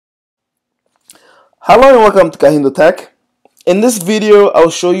Hello and welcome to KahindoTech. In this video,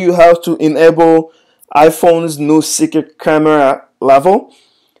 I'll show you how to enable iPhone's new secret camera level.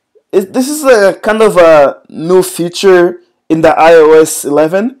 This is a kind of a new feature in the iOS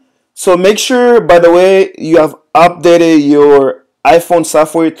 11. So make sure, by the way, you have updated your iPhone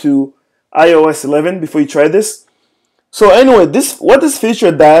software to iOS 11 before you try this. So anyway, what this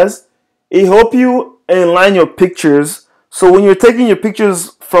feature does, it helps you align your pictures. So when you're taking your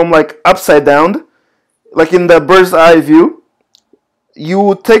pictures from like upside down, like in the bird's eye view, you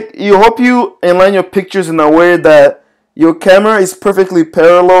hope you align your pictures in a way that your camera is perfectly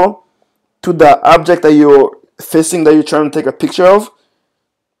parallel to the object that you're facing, that you're trying to take a picture of.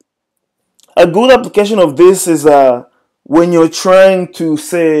 A good application of this is when you're trying to,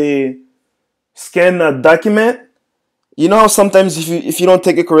 say, scan a document. You know how sometimes if you don't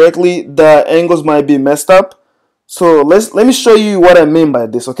take it correctly, the angles might be messed up. So let me show you what I mean by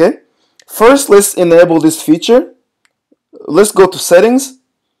this, okay? First, let's enable this feature. Let's go to settings.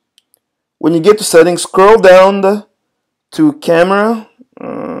 When you get to settings, scroll down to camera.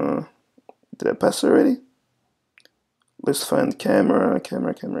 Did I pass it already? Let's find camera.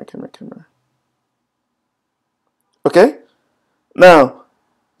 Okay. Now,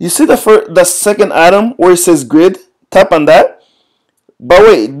 you see the second item where it says grid? Tap on that. But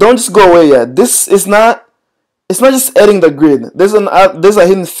wait, don't just go away yet. It's not just adding the grid. There's a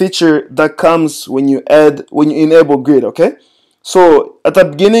hidden feature that comes when you enable grid, okay? So at the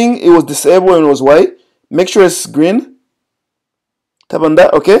beginning it was disabled and it was white. Make sure it's green. Tap on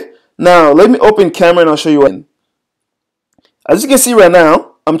that, okay? Now let me open camera and I'll show you what. As you can see right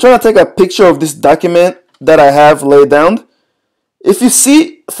now, I'm trying to take a picture of this document that I have laid down. If you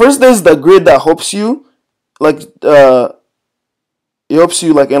see, first there's the grid that helps you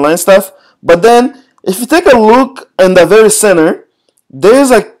align stuff, but then if you take a look in the very center,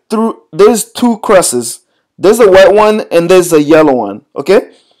 there's two crosses. There's a white one and there's a yellow one.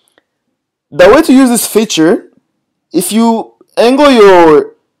 Okay. The way to use this feature, if you angle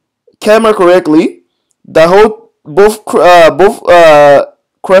your camera correctly, both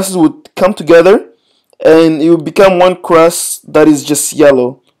crosses would come together, and it would become one cross that is just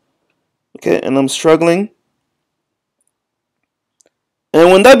yellow. Okay, and I'm struggling. And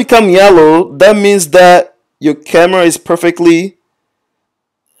when that becomes yellow, that means that your camera is perfectly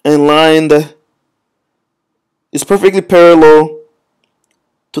aligned. It's perfectly parallel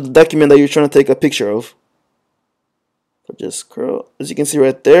to the document that you're trying to take a picture of. Just scroll, as you can see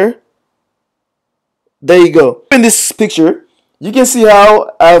right there. There you go. In this picture, you can see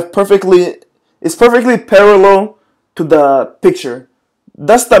how it's perfectly parallel to the picture.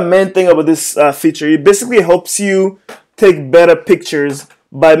 That's the main thing about this feature. It basically helps you take better pictures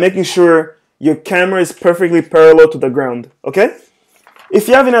by making sure your camera is perfectly parallel to the ground. Okay? If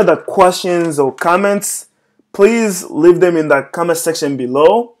you have any other questions or comments, please leave them in the comment section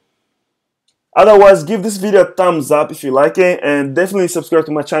below. Otherwise, give this video a thumbs up if you like it, and definitely subscribe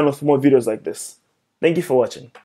to my channel for more videos like this. Thank you for watching.